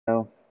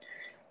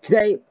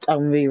Today, I'm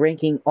going to be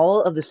ranking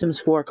all of the Sims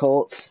 4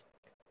 cults.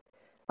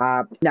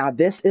 Now,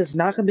 this is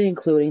not going to be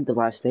including the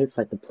live states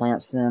like the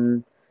Plant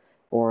Sim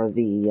or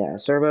the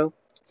Servo.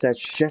 So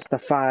it's just the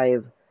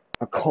 5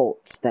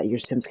 occults that your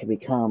Sims can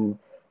become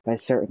by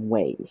certain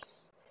ways.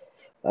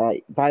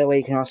 By the way,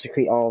 you can also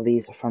create all of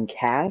these from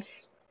CAS.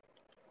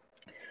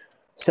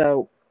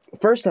 So,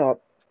 first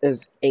up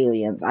is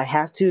aliens. I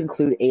have to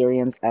include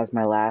aliens as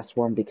my last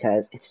one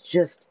because it's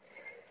just...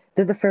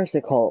 they're the first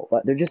occult,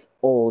 but they're just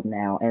old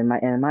now, and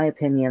in my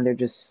opinion, they're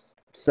just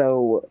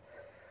so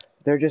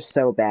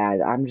bad.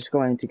 I'm just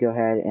going to go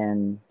ahead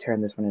and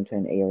turn this one into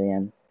an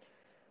alien.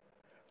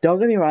 Don't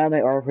get me wrong,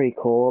 they are pretty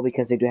cool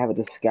because they do have a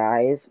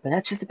disguise, but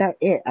that's just about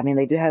it. I mean,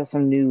 they do have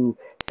some new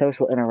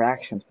social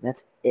interactions, but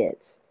that's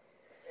it.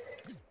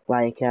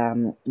 Like,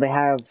 they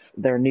have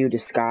their new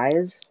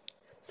disguise.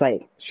 It's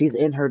like, she's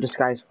in her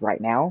disguise right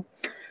now.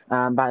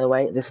 By the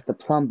way, this is the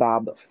Plumb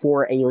Bob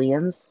for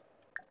aliens.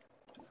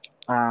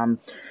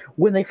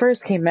 When they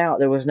first came out,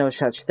 there was no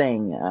such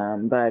thing,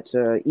 but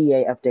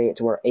EA updated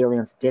to where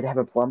aliens did have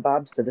a Plumb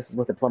Bob, so this is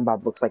what the Plumb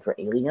Bob looks like for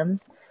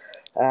aliens.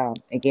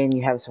 Again,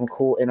 you have some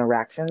cool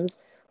interactions.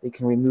 You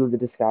can remove the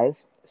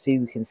disguise, so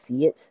you can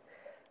see it.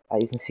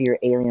 You can see your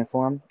alien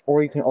form,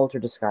 or you can alter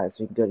disguise,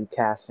 so you can go to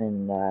cast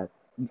and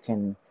you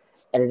can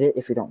edit it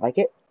if you don't like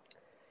it.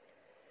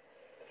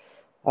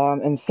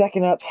 And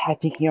second up, I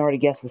think you already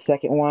guessed the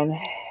second one,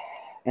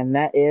 and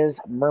that is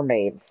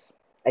mermaids.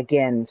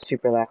 Again,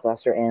 super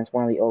lackluster, and it's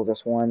one of the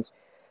oldest ones.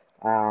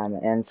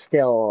 And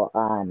still,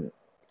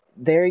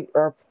 they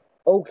are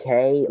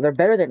okay. They're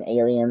better than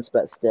aliens,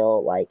 but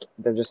still, like,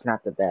 they're just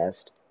not the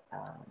best.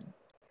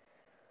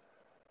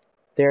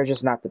 They're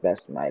just not the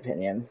best, in my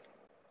opinion.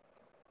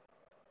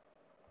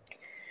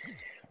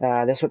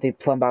 This is what the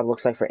Plumb Bob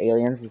looks like for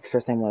aliens. This is the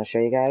first thing I want to show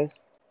you guys.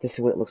 This is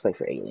what it looks like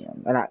for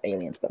aliens. Or not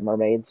aliens, but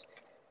mermaids.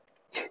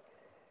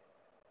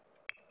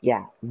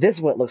 Yeah, this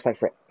is what it looks like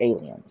for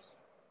aliens.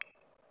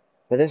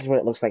 But this is what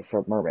it looks like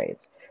for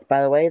mermaids.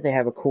 By the way, they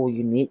have a cool,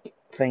 unique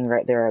thing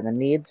right there on the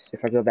needs.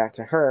 If I go back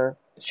to her,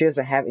 she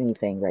doesn't have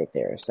anything right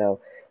there.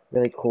 So,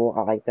 really cool.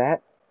 I like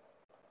that.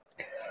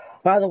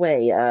 By the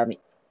way,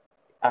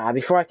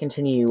 before I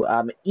continue,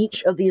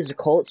 each of these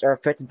occults are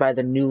affected by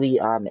the newly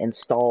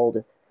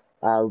installed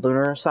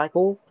lunar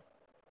cycle.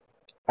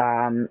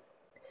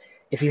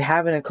 If you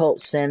have an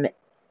occult sim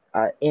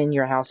in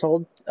your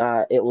household,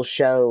 it will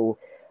show...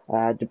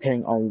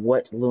 depending on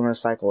what lunar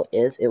cycle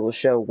is, it will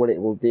show what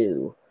it will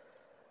do.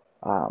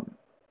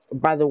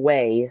 By the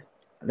way,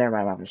 never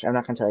mind, I'm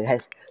not going to tell you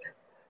guys.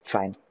 It's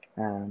fine.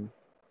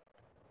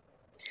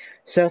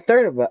 So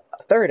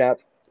third up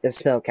is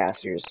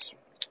spellcasters.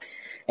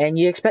 And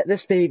you expect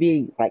this to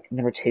be, like,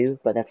 number 2,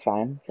 but that's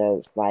fine,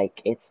 because,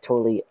 like, it's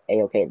totally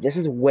a-okay. This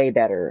is way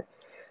better.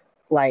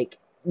 Like,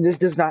 this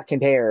does not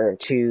compare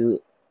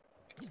to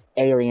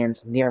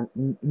aliens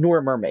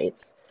nor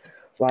mermaids.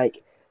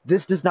 Like,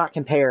 this does not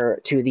compare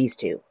to these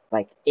two.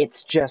 Like,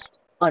 it's just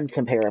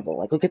uncomparable.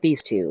 Like, look at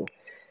these two.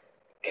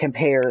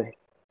 Compare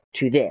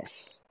to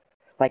this.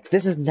 Like,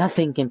 this is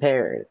nothing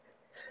compared.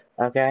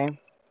 Okay?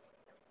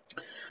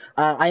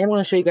 I am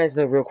going to show you guys,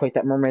 though, real quick,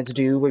 that mermaids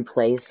do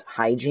replace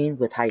hygiene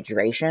with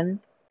hydration,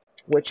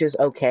 which is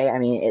okay. I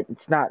mean,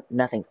 it's not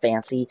nothing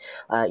fancy.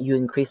 You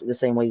increase it the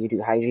same way you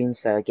do hygiene,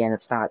 so, again,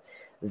 it's not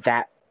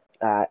that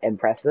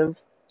impressive.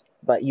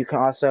 But you can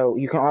also,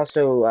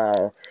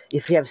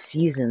 if you have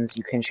seasons,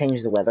 you can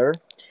change the weather.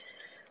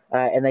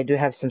 And they do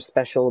have some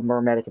special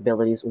mermaidic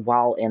abilities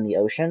while in the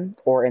ocean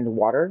or in the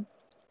water.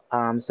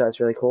 So that's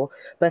really cool.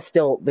 But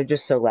still, they're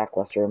just so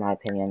lackluster, in my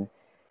opinion.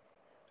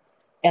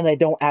 And they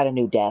don't add a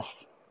new death,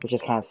 which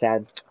is kind of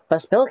sad.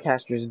 But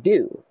spellcasters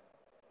do,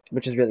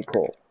 which is really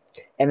cool.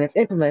 And it's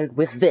implemented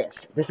with this.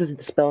 This is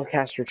the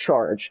spellcaster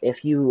charge.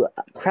 If you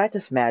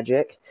practice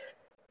magic,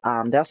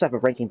 they also have a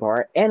ranking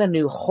bar and a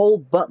new whole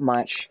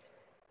bunch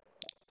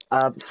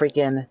of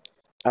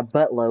a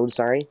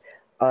buttload,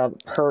 of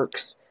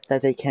perks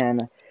that they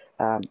can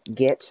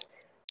get,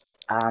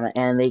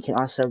 and they can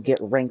also get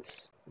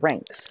ranks.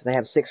 They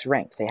have 6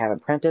 ranks. They have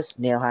Apprentice,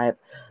 Nailhype,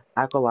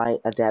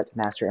 Acolyte, Adept,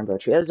 Master, and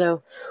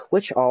Virtuoso,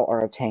 which all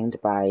are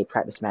obtained by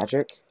practicing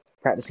magic,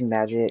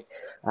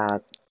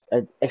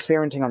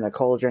 experimenting on the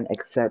cauldron,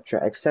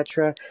 etc.,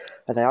 etc.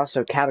 They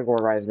also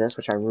categorize this,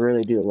 which I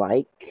really do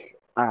like.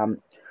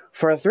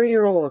 For a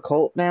 3-year-old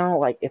occult now,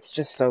 like, it's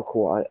just so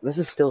cool. This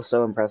is still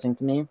so impressive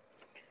to me.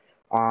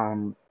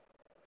 And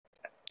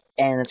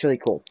it's really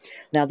cool.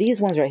 Now, these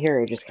ones right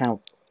here are just kind of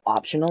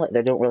optional.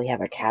 They don't really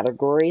have a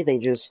category. They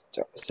just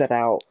set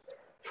out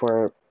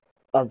for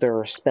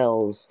other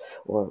spells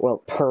or,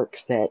 well,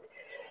 perks that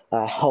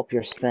help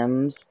your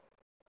Sims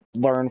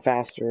learn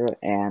faster,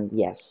 and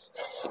yes.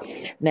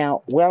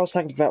 Now, what I was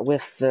talking about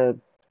with the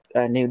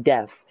new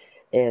death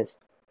is,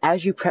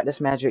 as you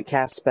practice magic,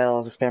 cast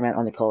spells, experiment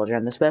on the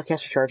cauldron, the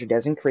spellcaster charge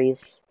does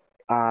increase,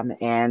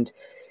 and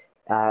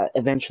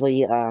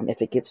eventually,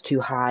 if it gets too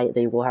high,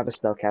 they will have a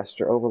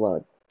spellcaster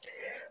overload.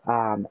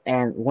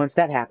 And once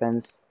that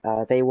happens,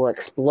 they will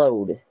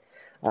explode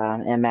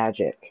in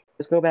magic.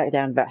 Let's go back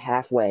down about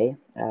halfway.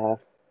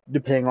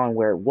 depending on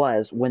where it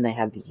was when they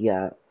had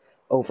the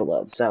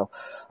overload. So,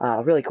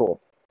 really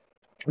cool.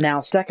 Now,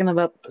 second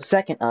up,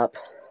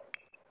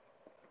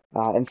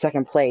 in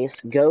second place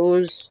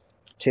goes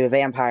to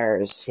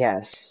vampires.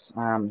 Yes.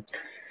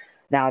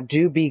 Now,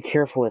 do be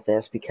careful with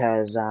this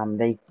because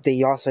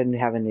they also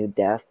have a new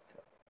death,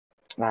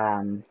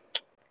 and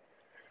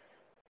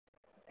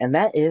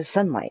that is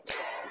sunlight.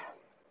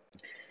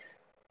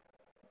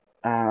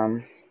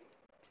 So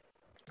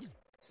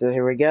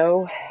here we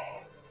go.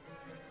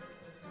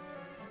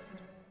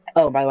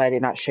 Oh, by the way, I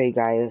did not show you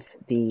guys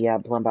the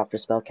Blend Buff for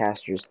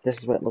spellcasters. This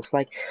is what it looks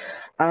like.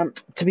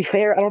 To be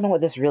fair, I don't know what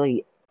this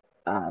really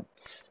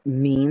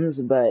means,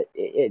 but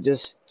it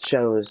just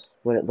shows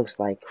what it looks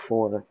like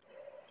for,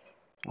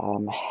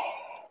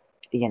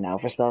 you know,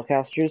 for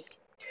spellcasters.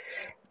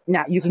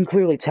 Now, you can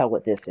clearly tell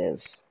what this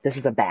is. This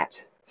is a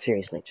bat.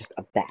 Seriously, just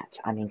a bat.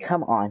 I mean,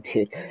 come on,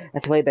 dude.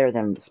 That's way better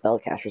than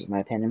spellcasters, in my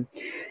opinion.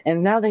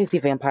 And now that he's the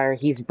vampire,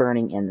 he's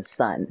burning in the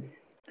sun,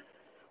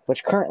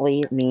 which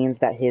currently means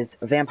that his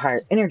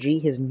vampire energy,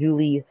 his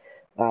newly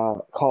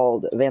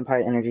called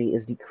vampire energy,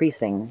 is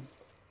decreasing.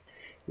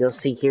 You'll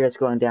see here it's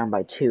going down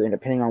by 2, and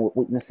depending on what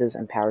weaknesses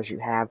and powers you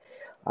have,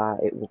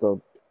 it will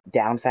go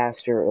down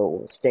faster, or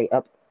will stay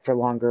up for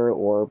longer,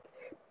 or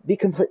be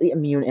completely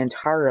immune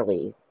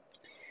entirely.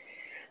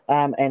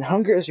 And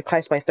hunger is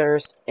replaced by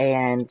thirst,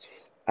 and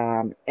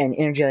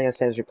energy, like I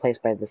said, is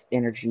replaced by this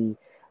energy,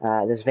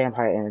 this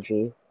vampire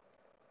energy,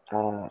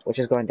 which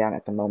is going down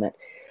at the moment.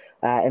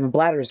 And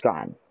bladder is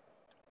gone.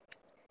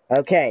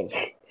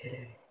 Okay,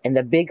 and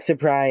the big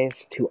surprise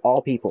to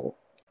all people.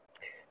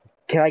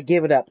 Can I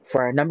give it up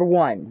for our number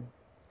 1?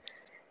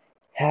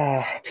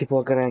 People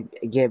are gonna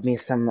give me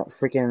some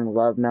freaking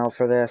love mail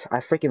for this. I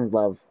freaking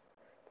love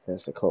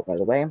this occult, by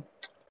the way.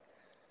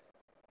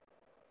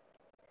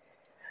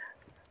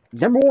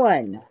 Number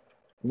 1,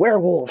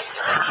 werewolves.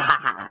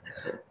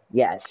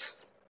 Yes,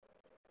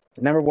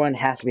 number 1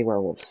 has to be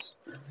werewolves.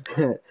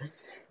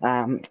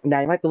 Now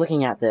you might be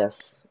looking at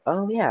this.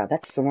 Oh yeah,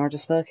 that's similar to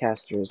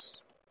spellcasters.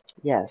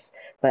 Yes,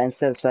 but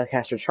instead of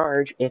spellcaster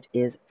charge, it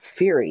is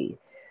fury.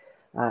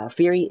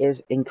 Fury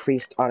is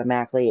increased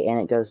automatically,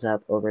 and it goes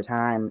up over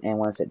time, and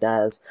once it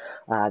does,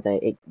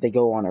 they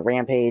go on a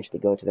rampage, they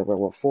go to the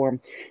werewolf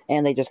form,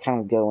 and they just kind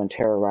of go and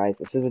terrorize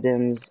the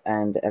citizens,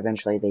 and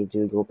eventually they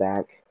do go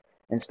back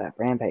and stop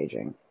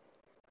rampaging.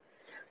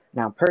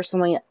 Now,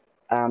 personally,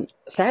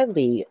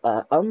 sadly,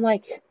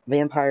 unlike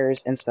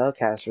vampires and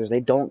spellcasters, they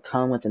don't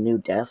come with a new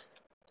death,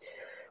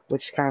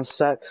 which kind of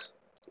sucks,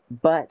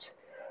 but,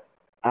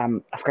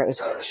 I forgot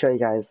to show you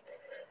guys,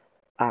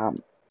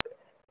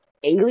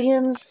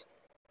 aliens,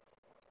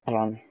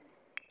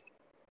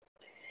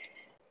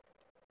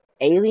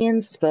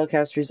 aliens,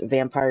 spellcasters,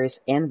 vampires,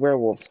 and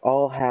werewolves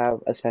all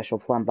have a special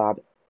plumb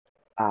bob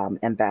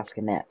and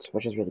bascinet,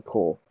 which is really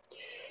cool.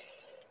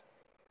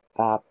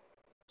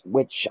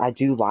 Which I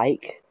do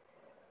like,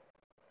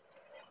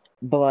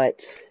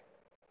 but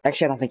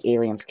actually I don't think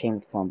aliens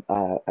came from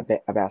a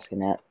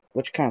bascinet,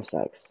 which kind of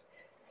sucks.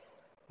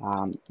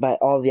 But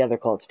all the other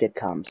cults did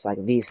come, so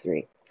like these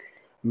 3.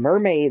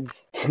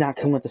 Mermaids did not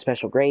come with a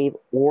special grave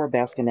or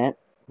bascinet,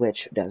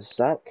 which does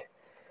suck.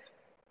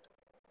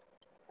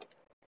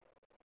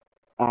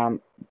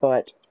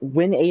 But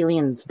when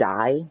aliens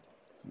die,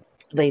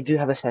 they do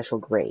have a special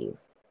grave.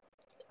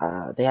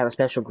 They have a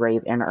special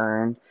grave and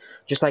urn,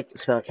 just like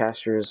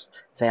spellcasters,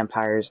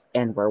 vampires,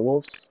 and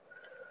werewolves.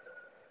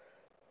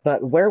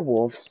 But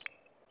werewolves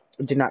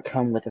do not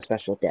come with a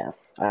special death,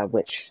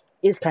 which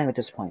is kind of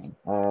disappointing.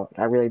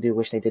 I really do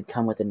wish they did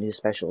come with a new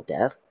special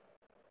death.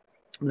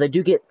 They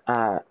do get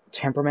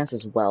temperaments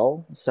as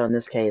well. So in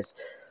this case,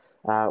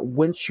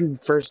 once you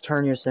first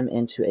turn your sim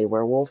into a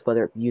werewolf,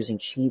 whether using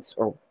cheats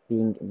or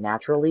being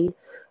naturally,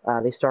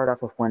 they start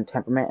off with 1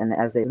 temperament, and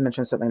as they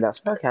mentioned something about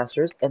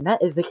spellcasters, and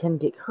that is they can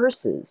get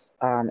curses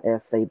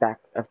if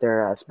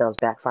their spells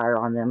backfire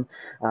on them,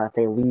 if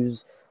they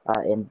lose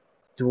in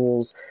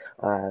duels,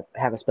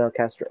 have a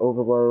spellcaster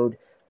overload,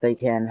 they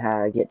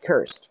can get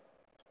cursed.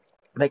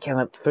 They can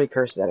have 3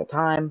 curses at a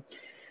time,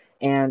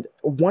 and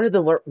one of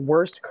the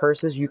worst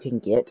curses you can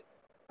get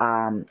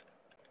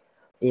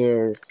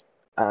is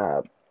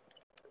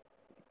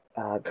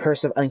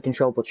Curse of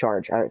Uncontrollable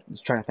Charge. I was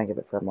trying to think of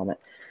it for a moment.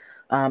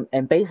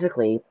 And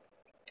basically,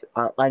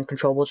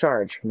 uncontrollable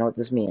charge, you know what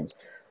this means.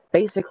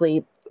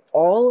 Basically,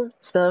 all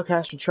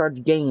spellcaster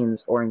charge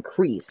gains are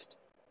increased.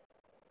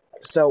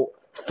 So,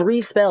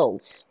 3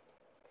 spells,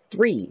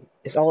 3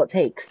 is all it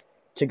takes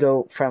to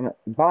go from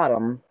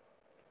bottom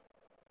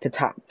to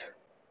top.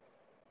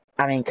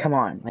 I mean, come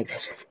on, like,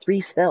 that's just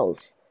 3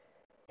 spells,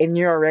 and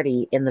you're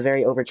already in the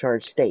very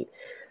overcharged state.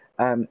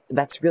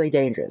 That's really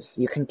dangerous.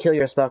 You can kill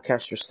your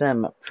spellcaster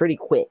sim pretty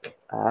quick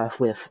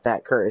with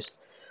that curse.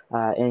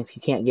 And if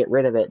you can't get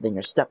rid of it, then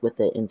you're stuck with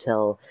it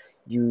until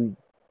you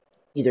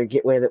either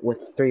get rid of it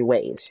with 3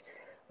 ways.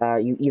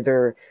 You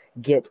either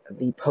get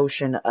the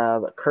potion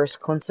of curse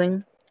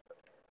cleansing,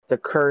 the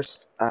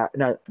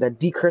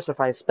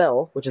decursify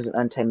spell, which is an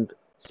untamed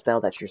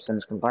spell that your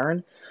sims can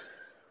learn,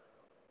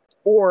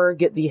 or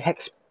get the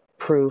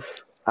hexproof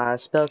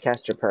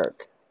Spellcaster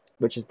perk,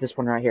 which is this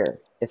one right here.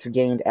 It's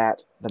gained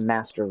at the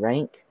Master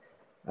rank,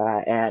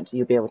 and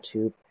you'll be able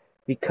to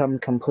become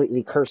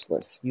completely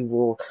curseless. You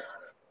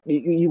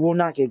will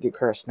not get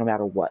cursed no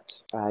matter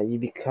what. You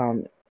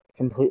become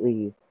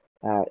completely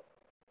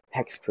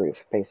hexproof,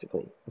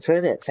 basically. That's what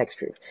it is,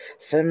 hexproof.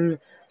 Sim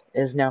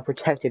is now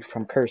protected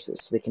from curses,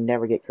 so they can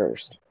never get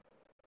cursed.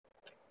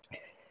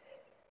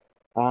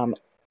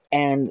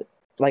 And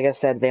like I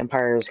said,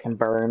 vampires can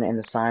burn in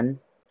the sun,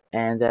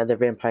 and their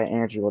vampire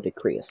energy will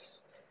decrease.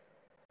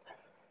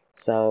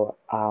 So,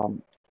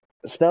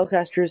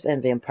 spellcasters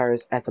and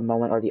vampires at the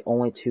moment are the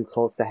only two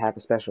cults that have a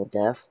special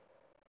death.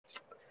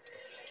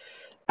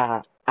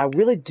 I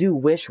really do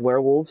wish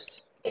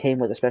werewolves came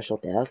with a special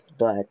death,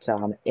 but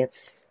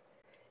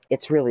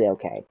it's really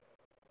okay.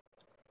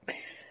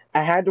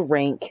 I had to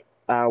rank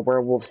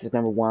werewolves as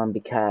 #1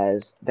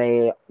 because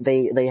they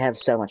have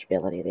so much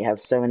ability. They have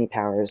so many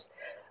powers.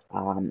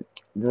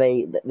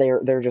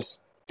 They're just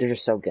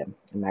so good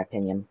in my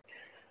opinion.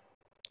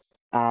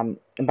 And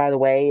by the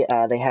way,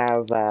 they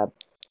have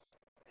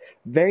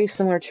very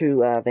similar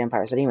to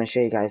vampires. I didn't even show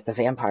you guys the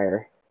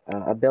vampire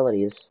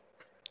abilities,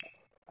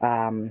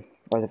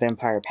 or the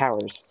vampire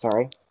powers.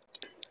 Sorry.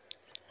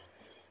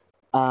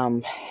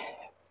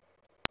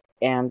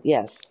 And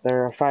yes,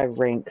 there are 5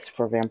 ranks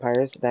for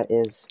vampires. That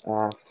is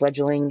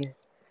fledgling,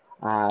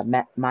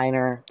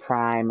 minor,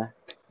 prime,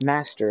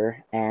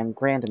 master, and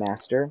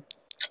grandmaster.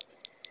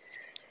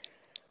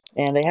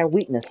 And they have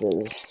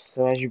weaknesses.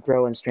 So as you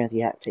grow in strength,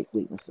 you have to take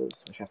weaknesses,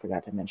 which I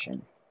forgot to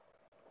mention.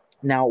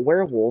 Now,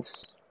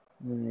 werewolves.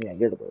 Yeah,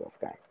 you're the werewolf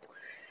guy.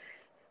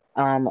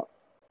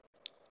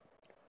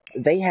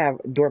 They have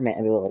dormant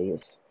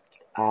abilities,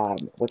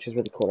 which is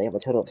really cool. They have a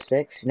total of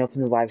 6. You know,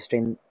 from the live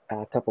stream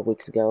a couple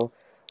weeks ago,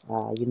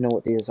 you know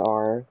what these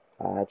are.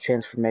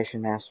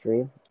 Transformation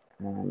Mastery.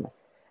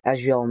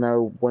 As you all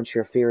know, once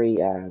your Fury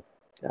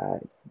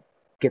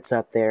gets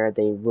up there,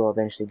 they will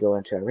eventually go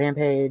into a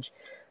Rampage,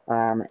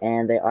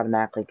 and they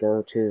automatically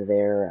go to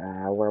their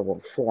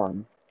werewolf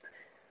form.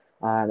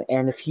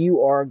 And if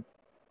you are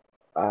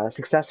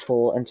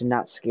successful into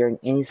not scaring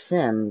any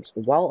Sims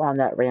while on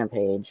that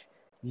Rampage,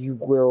 you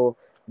will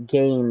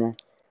gain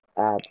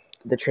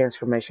the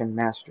Transformation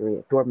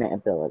Mastery Dormant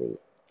ability.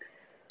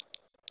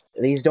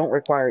 These don't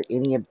require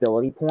any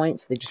ability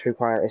points, they just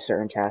require a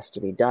certain task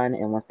to be done,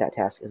 and once that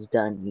task is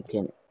done, you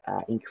can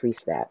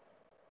increase that.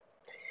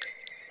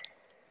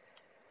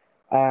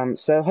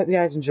 So I hope you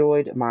guys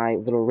enjoyed my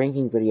little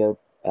ranking video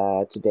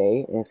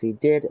today, and if you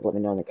did, let me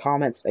know in the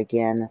comments.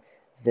 Again,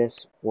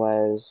 this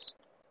was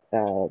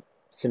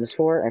Sims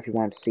 4, and if you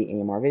want to see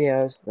any more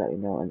videos, let me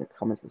know in the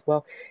comments as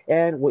well,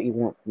 and what you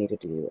want me to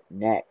do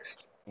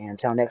next. And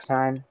until next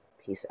time,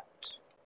 peace out.